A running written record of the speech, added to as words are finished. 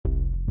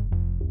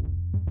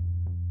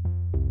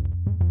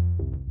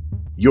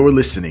You're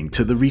listening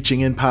to the Reaching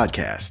In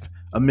podcast,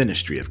 a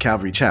ministry of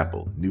Calvary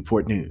Chapel,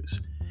 Newport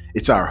News.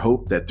 It's our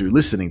hope that through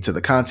listening to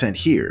the content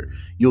here,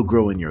 you'll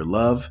grow in your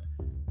love,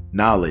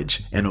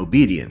 knowledge, and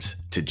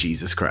obedience to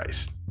Jesus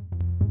Christ.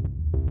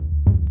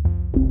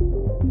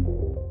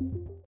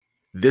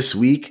 This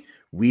week,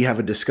 we have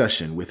a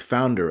discussion with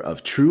founder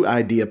of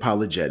Tru-ID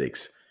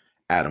Apologetics,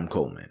 Adam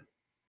Coleman.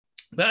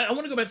 But I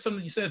want to go back to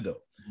something you said,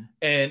 though.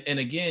 And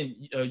again,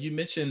 you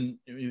mentioned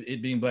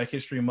it being Black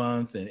History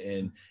Month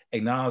and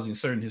acknowledging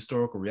certain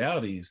historical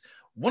realities.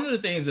 One of the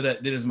things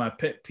that is my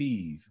pet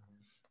peeve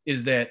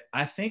is that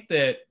I think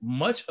that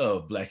much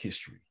of Black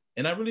history,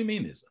 and I really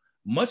mean this,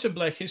 much of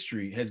Black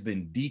history has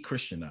been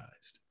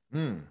de-Christianized.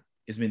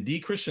 It's been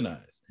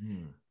de-Christianized.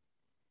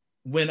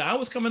 When I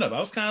was coming up, I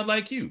was kind of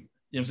like you.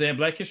 You know what I'm saying?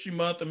 Black History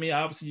Month. I mean,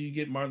 obviously you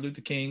get Martin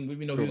Luther King.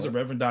 We know he was a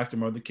Reverend Dr.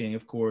 Martin Luther King,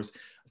 of course.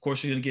 Of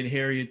course, you're going to get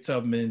Harriet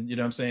Tubman. You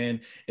know what I'm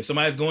saying? If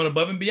somebody's going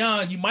above and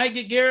beyond, you might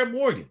get Garrett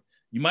Morgan.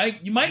 You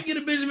might get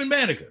a Benjamin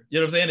Banneker. You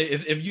know what I'm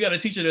saying? If you got a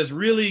teacher that's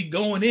really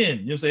going in,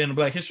 you know what I'm saying, in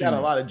Black History. Got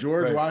a lot of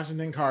George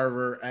Washington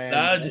Carver.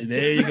 And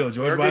there you go.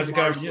 George Washington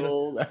Carver. You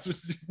know, that's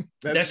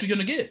what you're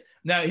going to get.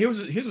 Now, here's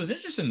what's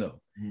interesting, though,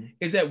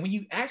 is that when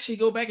you actually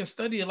go back and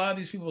study a lot of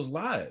these people's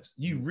lives,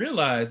 you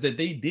realize that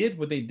they did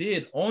what they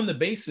did on the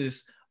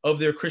basis of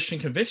their Christian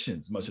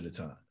convictions much of the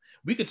time.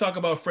 We could talk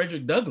about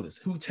Frederick Douglass,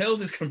 who tells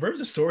his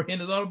conversion story in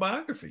his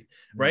autobiography,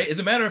 right? As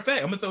a matter of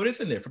fact, I'm gonna throw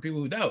this in there for people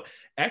who doubt.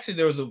 Actually,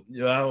 there was I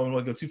don't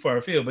want to go too far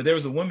afield, but there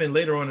was a woman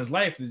later on in his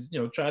life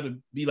that, tried to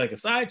be like a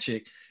side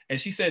chick. And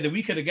she said that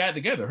we could have got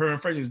together. Her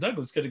and Frederick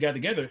Douglass could have got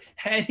together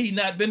had he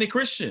not been a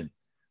Christian.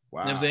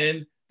 Wow. You know what I'm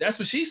saying? That's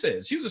what she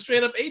said. She was a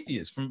straight up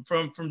atheist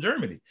from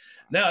Germany.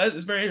 Now,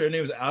 it's her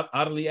name was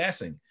Ottilie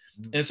Assing.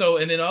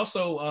 And then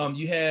also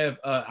you have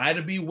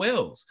Ida B.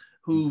 Wells,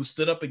 who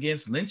stood up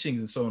against lynchings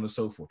and so on and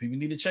so forth. People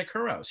need to check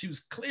her out. She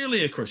was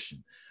clearly a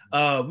Christian.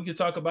 We could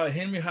talk about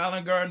Henry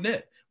Highland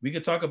Garnett. We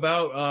could talk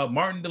about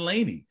Martin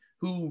Delany,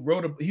 who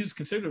he was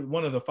considered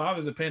one of the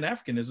fathers of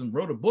Pan-Africanism,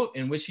 wrote a book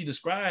in which he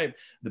described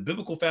the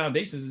biblical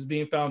foundations as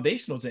being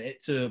foundational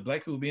to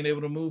Black people being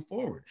able to move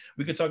forward.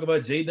 We could talk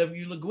about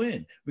J.W. Le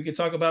Guin. We could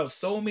talk about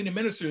so many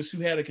ministers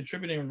who had a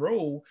contributing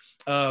role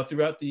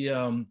throughout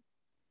the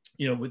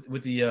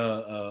with the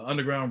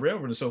Underground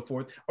Railroad and so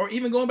forth, or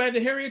even going back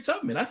to Harriet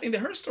Tubman. I think that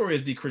her story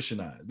is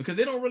de-Christianized because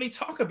they don't really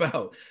talk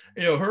about,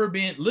 her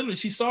being, literally,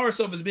 she saw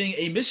herself as being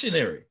a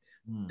missionary.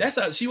 That's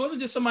how she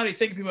wasn't just somebody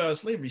taking people out of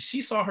slavery.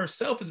 She saw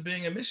herself as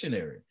being a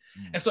missionary.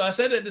 And so I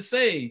said that to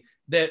say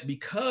that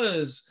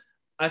because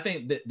I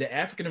think that the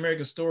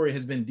African-American story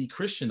has been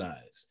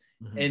de-Christianized,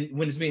 and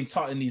when it's being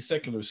taught in these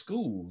secular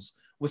schools,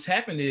 what's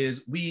happened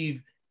is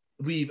we've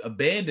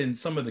abandoned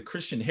some of the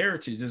Christian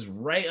heritage that's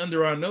right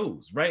under our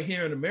nose, right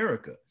here in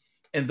America.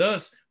 And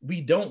thus,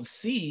 we don't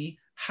see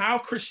how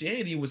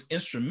Christianity was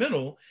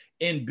instrumental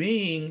in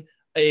being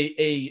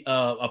a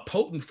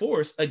potent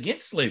force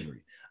against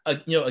slavery,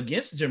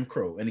 against Jim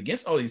Crow and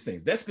against all these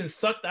things. That's been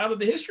sucked out of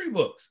the history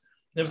books.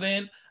 You know what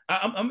I'm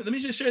saying? Let me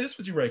just share this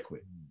with you right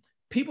quick.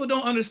 People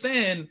don't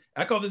understand.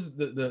 I call this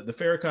the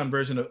Farrakhan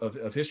version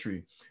of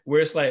history,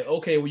 where it's like,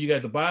 okay, well, you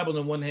got the Bible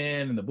in one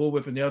hand and the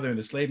bullwhip in the other, and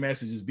the slave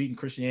master just beating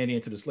Christianity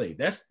into the slave.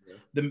 That's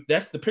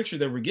the picture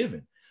that we're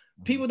given.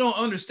 People don't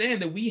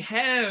understand that we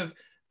have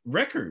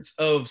records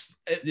of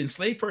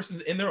enslaved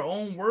persons in their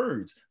own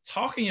words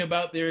talking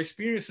about their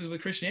experiences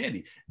with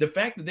Christianity. The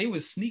fact that they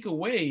would sneak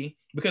away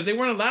because they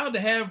weren't allowed to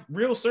have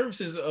real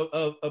services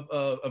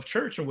of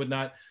church and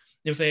whatnot.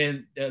 You know what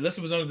I'm saying? Unless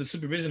it was under the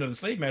supervision of the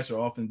slave master,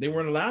 often they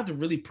weren't allowed to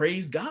really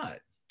praise God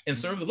and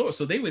serve the Lord.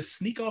 So they would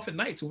sneak off at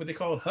night to what they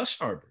called hush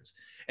harbors.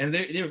 And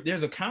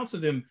there's accounts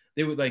of them.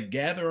 They would like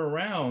gather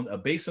around a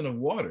basin of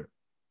water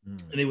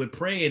and they would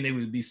pray and they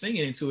would be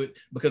singing into it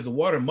because the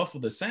water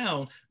muffled the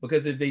sound.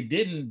 Because if they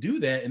didn't do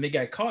that and they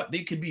got caught,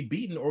 they could be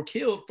beaten or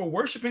killed for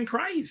worshiping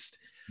Christ.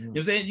 You know what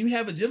I'm saying? You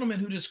have a gentleman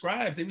who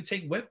describes they would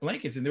take wet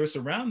blankets and they would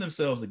surround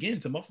themselves again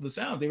to muffle the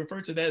sound. They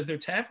refer to that as their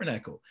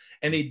tabernacle.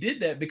 And they did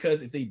that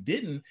because if they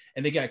didn't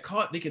and they got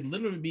caught, they could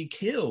literally be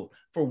killed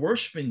for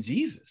worshiping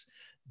Jesus.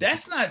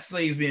 That's not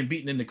slaves being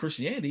beaten into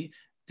Christianity.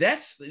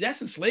 That's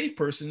enslaved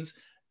persons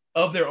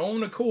of their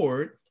own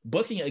accord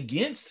bucking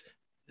against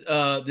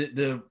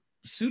the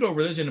pseudo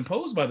religion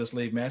imposed by the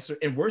slave master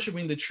and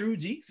worshiping the true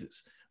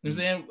Jesus. You know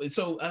what I'm saying?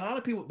 So a lot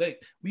of people,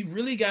 we've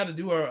really got to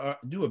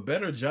do a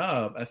better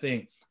job, I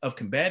think, of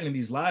combating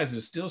these lies that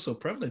are still so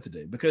prevalent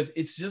today, because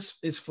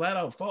it's flat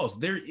out false.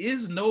 There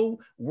is no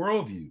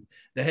worldview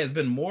that has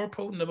been more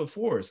potent of a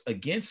force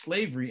against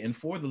slavery and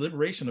for the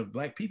liberation of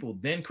Black people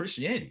than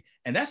Christianity.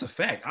 And that's a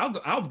fact.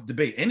 I'll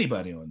debate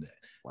anybody on that.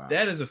 Wow.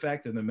 That is a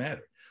fact of the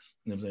matter.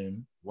 You know what I'm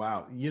saying?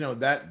 Wow.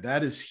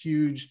 That is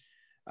huge.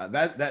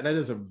 That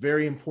is a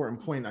very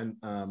important point.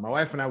 My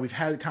wife and I, we've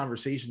had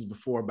conversations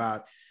before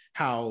about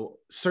how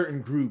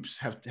certain groups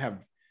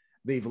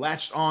they've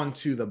latched on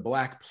to the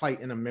Black plight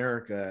in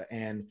America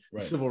and the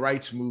civil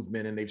rights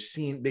movement, and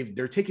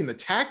they're taking the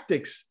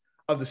tactics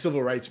of the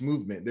civil rights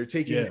movement. They're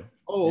taking,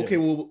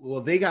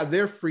 well, they got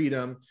their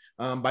freedom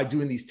by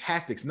doing these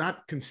tactics,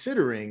 not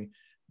considering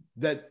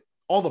that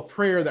all the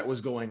prayer that was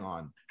going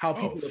on, how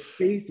people of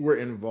faith were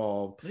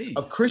involved,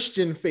 of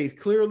Christian faith,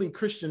 clearly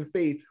Christian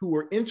faith, who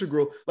were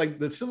integral. Like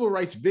the civil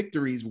rights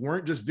victories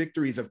weren't just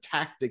victories of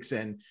tactics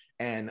and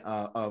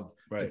of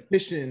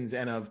petitions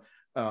and of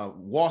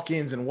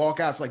walk-ins and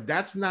walkouts. Like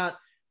that's not.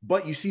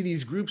 But you see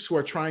these groups who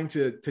are trying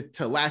to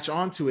latch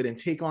onto it and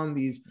take on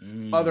these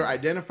other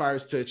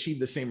identifiers to achieve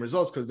the same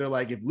results, because they're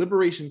like, if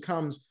liberation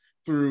comes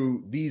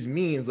through these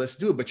means, let's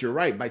do it. But you're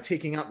right, by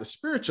taking out the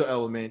spiritual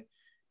element,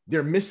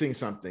 they're missing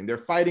something.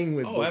 They're fighting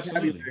with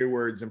vocabulary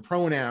words and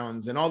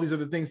pronouns and all these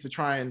other things to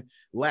try and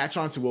latch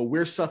onto, well,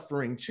 we're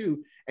suffering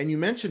too. And you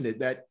mentioned it,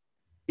 that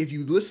if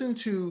you listen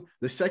to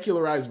the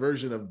secularized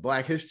version of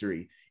Black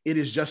history, it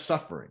is just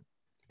suffering.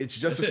 It's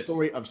just a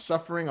story of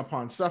suffering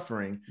upon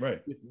suffering,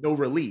 with no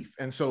relief.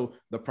 And so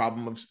the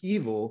problem of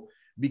evil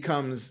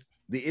becomes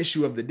the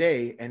issue of the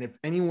day. And if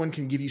anyone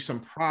can give you some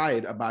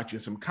pride about you,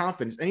 some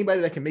confidence,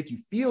 anybody that can make you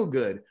feel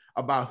good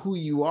about who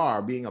you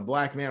are, being a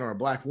Black man or a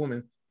Black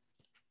woman,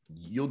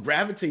 you'll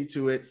gravitate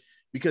to it,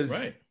 because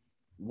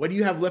what do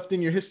you have left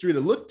in your history to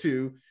look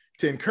to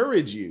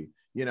encourage you,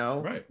 you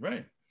know?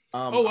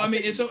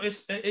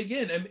 It's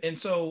again, and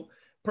so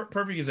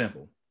perfect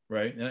example.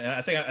 Right. And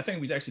I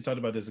think we actually talked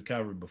about this at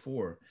Calvary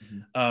before.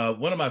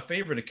 One of my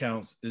favorite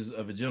accounts is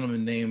of a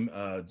gentleman named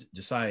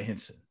Josiah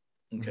Henson.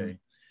 Okay.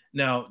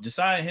 Now,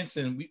 Josiah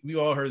Henson, we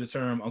all heard the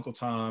term Uncle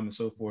Tom and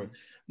so forth.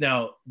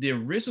 Now, the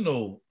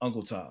original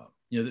Uncle Tom,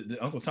 the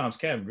Uncle Tom's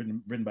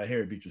Cabin, written by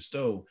Harry Beecher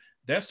Stowe,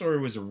 that story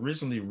was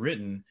originally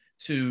written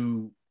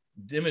to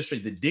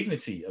demonstrate the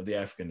dignity of the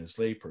African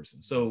enslaved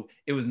person. So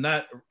it was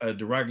not a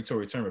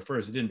derogatory term at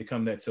first. It didn't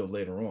become that till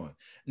later on.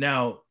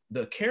 Now,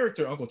 the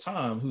character Uncle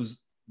Tom, who's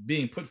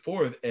being put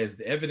forth as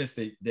the evidence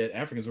that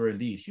Africans were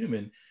indeed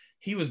human,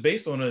 he was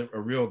based on a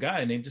real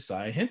guy named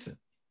Josiah Henson.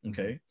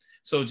 Okay.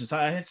 So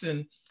Josiah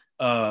Henson,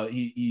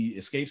 he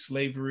escaped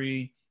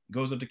slavery,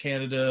 goes up to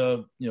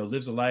Canada,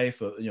 lives a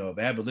life of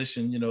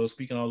abolition,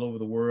 speaking all over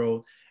the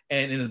world.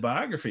 And in his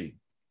biography,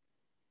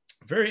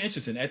 very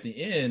interesting, at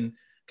the end,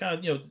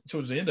 kind of,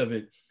 towards the end of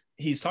it,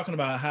 he's talking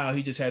about how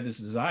he just had this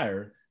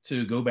desire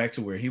to go back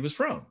to where he was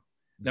from.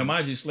 Now,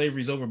 mind you,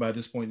 slavery is over by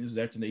this point. This is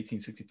after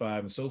 1865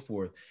 and so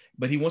forth.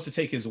 But he wants to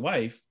take his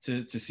wife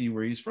to see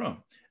where he's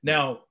from.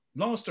 Now,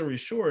 long story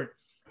short,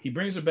 he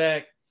brings her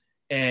back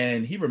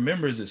and he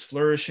remembers his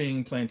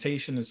flourishing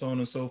plantation and so on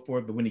and so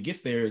forth. But when he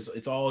gets there,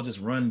 it's all just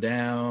run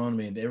down. I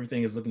mean,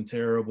 everything is looking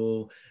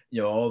terrible.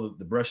 All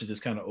the brush is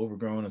just kind of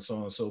overgrown and so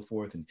on and so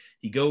forth. And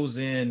he goes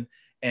in,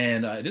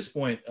 and at this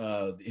point,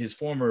 his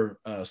former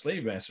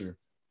slave master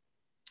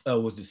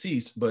was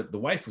deceased, but the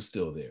wife was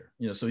still there,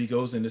 so he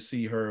goes in to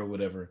see her or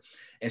whatever,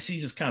 and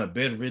she's just kind of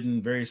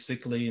bedridden, very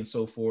sickly and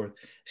so forth.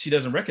 She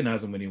doesn't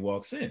recognize him when he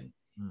walks in.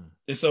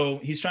 And so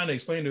he's trying to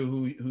explain to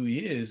her who he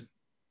is.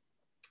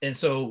 And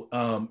so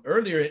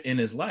earlier in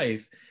his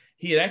life,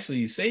 he had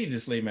actually saved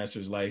his slave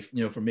master's life,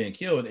 from being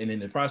killed, and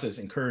in the process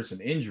incurred some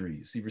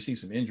injuries. He received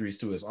some injuries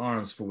to his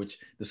arms, for which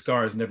the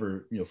scars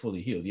never, fully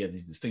healed. He had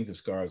these distinctive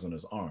scars on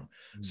his arm.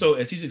 So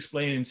as he's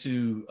explaining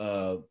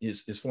to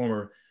his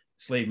former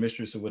slave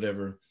mistress or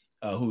whatever,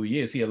 who he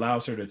is, he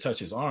allows her to touch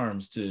his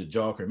arms to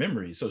jog her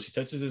memory. So she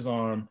touches his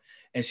arm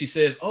and she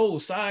says, "Oh,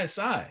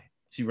 Sai."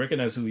 She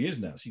recognized who he is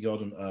now. She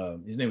called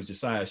him, his name was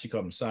Josiah. She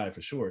called him Sai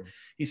for short.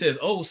 He says,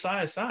 "Oh,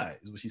 Sai,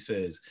 is what she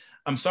says.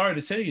 I'm sorry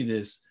to tell you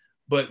this,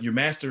 but your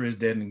master is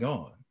dead and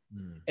gone."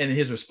 And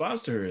his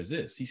response to her is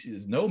this. He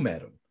says, "No,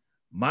 madam,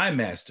 my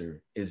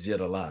master is yet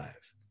alive."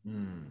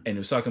 And he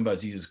was talking about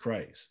Jesus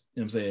Christ.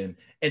 You know what I'm saying?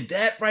 And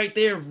that right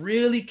there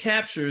really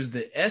captures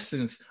the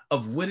essence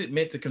of what it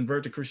meant to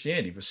convert to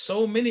Christianity. For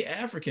so many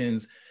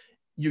Africans,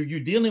 you're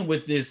dealing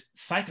with this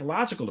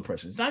psychological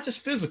oppression. It's not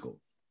just physical.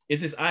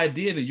 It's this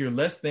idea that you're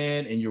less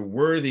than and you're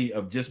worthy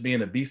of just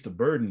being a beast of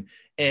burden.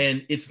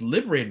 And it's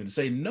liberating to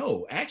say,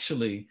 no,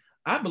 actually,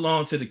 I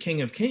belong to the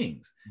King of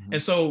Kings.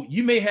 And so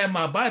you may have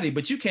my body,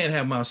 but you can't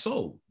have my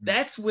soul.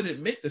 That's what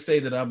it meant to say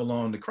that I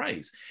belong to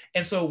Christ.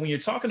 And so when you're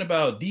talking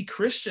about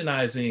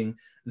de-Christianizing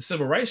the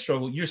civil rights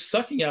struggle, you're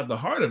sucking out the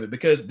heart of it,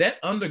 because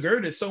that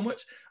undergirded so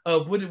much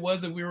of what it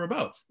was that we were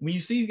about. When you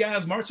see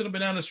guys marching up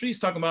and down the streets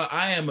talking about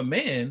 "I am a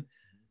man,"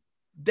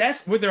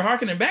 that's what they're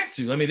hearkening back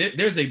to. I mean,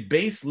 there's a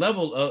base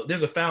level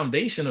there's a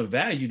foundation of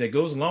value that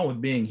goes along with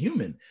being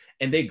human.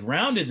 And they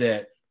grounded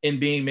that in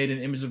being made in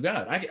the image of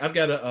God. I've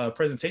got a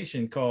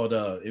presentation called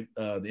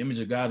The Image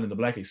of God in the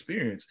Black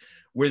Experience,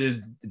 where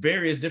there's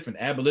various different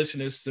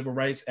abolitionists, civil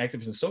rights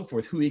activists, and so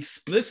forth, who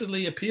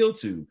explicitly appeal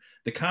to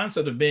the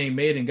concept of being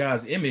made in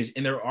God's image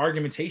in their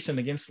argumentation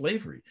against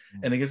slavery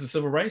and against the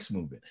civil rights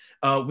movement.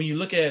 When you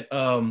look at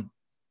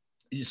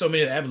so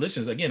many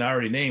abolitionists, again, I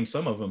already named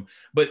some of them,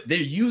 but they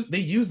use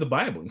the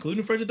Bible,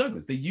 including Frederick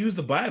Douglass. They use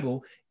the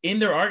Bible in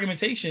their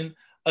argumentation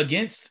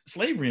against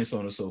slavery and so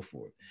on and so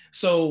forth.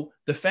 So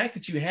the fact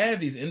that you have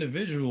these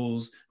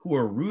individuals who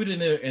are rooted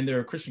in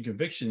their Christian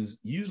convictions,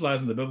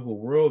 utilizing the biblical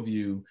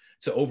worldview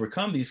to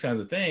overcome these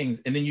kinds of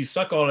things, and then you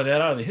suck all of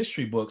that out of the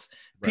history books,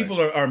 people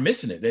are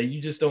missing it. That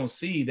you just don't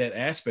see that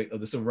aspect of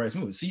the civil rights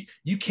movement. See,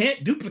 you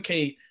can't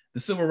duplicate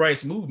the civil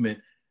rights movement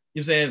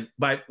what I'm saying,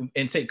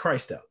 and take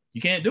Christ out.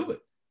 You can't do it.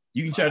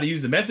 You can try to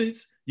use the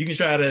methods. You can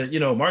try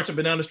to, march up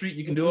and down the street.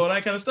 You can do all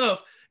that kind of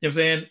stuff. You know what I'm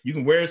saying? You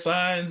can wear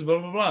signs, blah,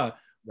 blah, blah. Right.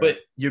 But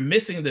you're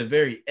missing the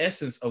very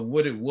essence of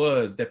what it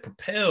was that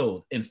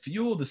propelled and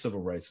fueled the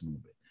civil rights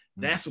movement.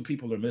 That's what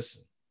people are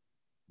missing.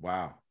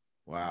 Wow.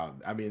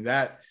 I mean,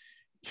 that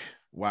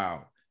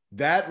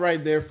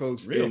right there,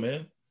 folks. Real,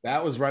 man.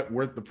 That was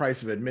worth the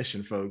price of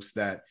admission, folks,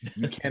 that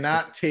you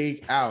cannot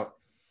take out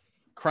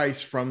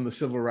Christ from the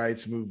civil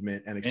rights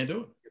movement and expect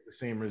to get the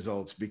same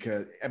results,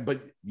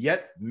 but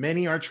yet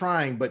many are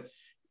trying. But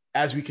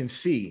as we can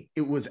see,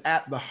 it was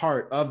at the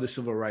heart of the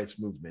civil rights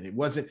movement. It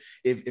wasn't,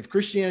 if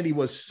Christianity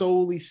was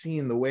solely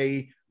seen the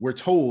way we're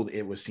told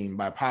it was seen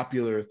by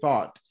popular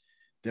thought,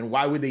 then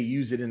why would they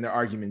use it in their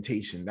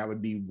argumentation? That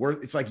would be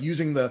it's like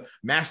using the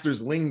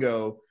master's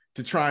lingo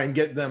to try and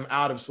get them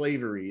out of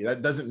slavery.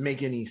 That doesn't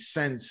make any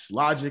sense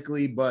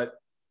logically, but.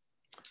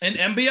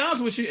 And be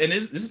honest with you, and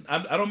this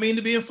I don't mean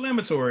to be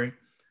inflammatory,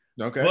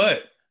 okay,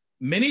 but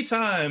many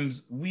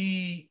times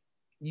we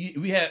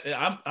have,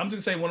 I'm just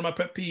gonna say one of my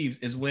pet peeves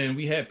is when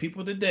we have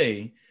people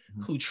today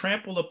who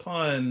trample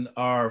upon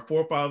our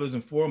forefathers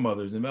and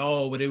foremothers and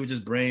but they were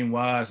just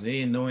brainwashed, they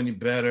didn't know any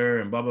better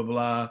and blah, blah,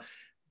 blah.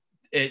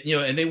 And,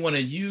 and they want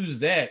to use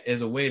that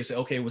as a way to say,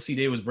 okay, well, see,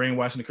 they was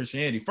brainwashing the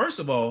Christianity. First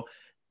of all,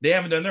 they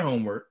haven't done their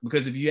homework,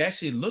 because if you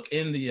actually look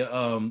in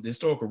the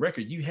historical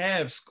record, you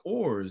have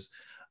scores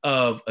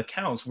of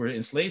accounts where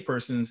enslaved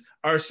persons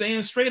are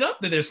saying straight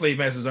up that their slave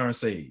masters aren't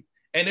saved.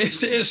 And they're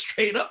saying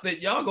straight up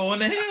that y'all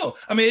going to hell.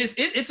 I mean,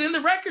 it's in the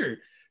record. You know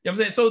what I'm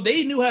saying? So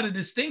they knew how to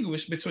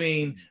distinguish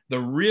between the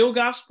real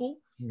gospel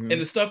and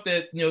the stuff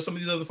that, some of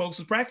these other folks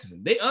was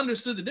practicing. They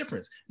understood the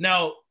difference.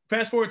 Now,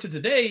 fast forward to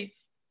today,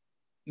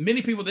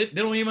 many people, they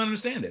don't even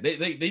understand that.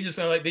 They just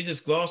sound like they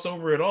just gloss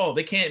over it all.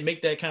 They can't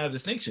make that kind of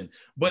distinction.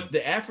 But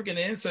the African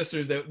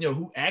ancestors that,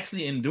 who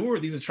actually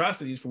endured these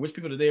atrocities for which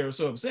people today are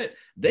so upset,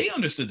 they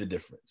understood the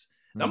difference.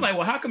 And I'm like,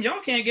 well, how come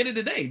y'all can't get it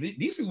today?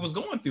 These people was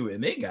going through it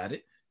and they got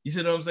it. You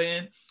see what I'm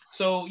saying?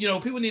 So,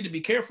 people need to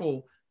be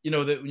careful,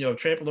 that,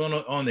 trample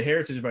on the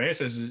heritage of our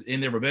ancestors in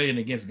their rebellion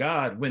against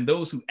God, when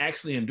those who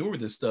actually endured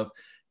this stuff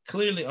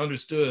clearly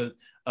understood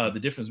the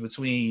difference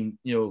between,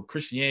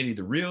 Christianity,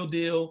 the real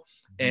deal,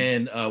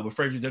 and what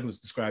Frederick Douglass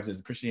describes as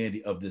the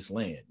Christianity of this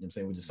land. You know what I'm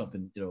saying? Which is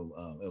something,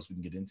 else we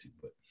can get into.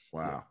 But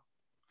wow.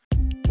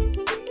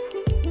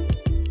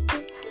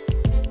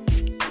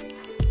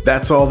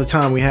 That's all the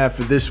time we have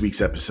for this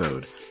week's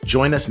episode.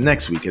 Join us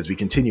next week as we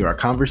continue our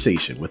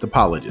conversation with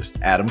apologist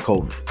Adam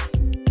Coleman.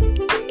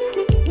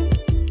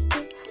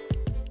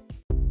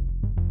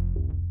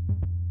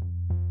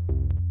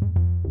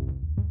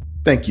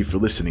 Thank you for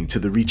listening to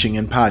the Reaching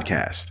In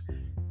podcast.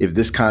 If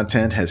this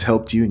content has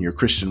helped you in your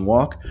Christian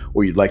walk,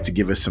 or you'd like to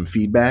give us some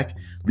feedback,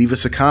 leave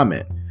us a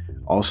comment.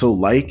 Also,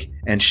 like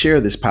and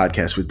share this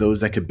podcast with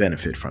those that could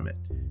benefit from it.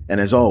 And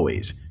as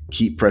always,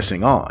 keep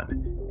pressing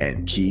on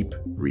and keep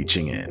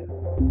reaching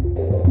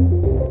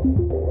in.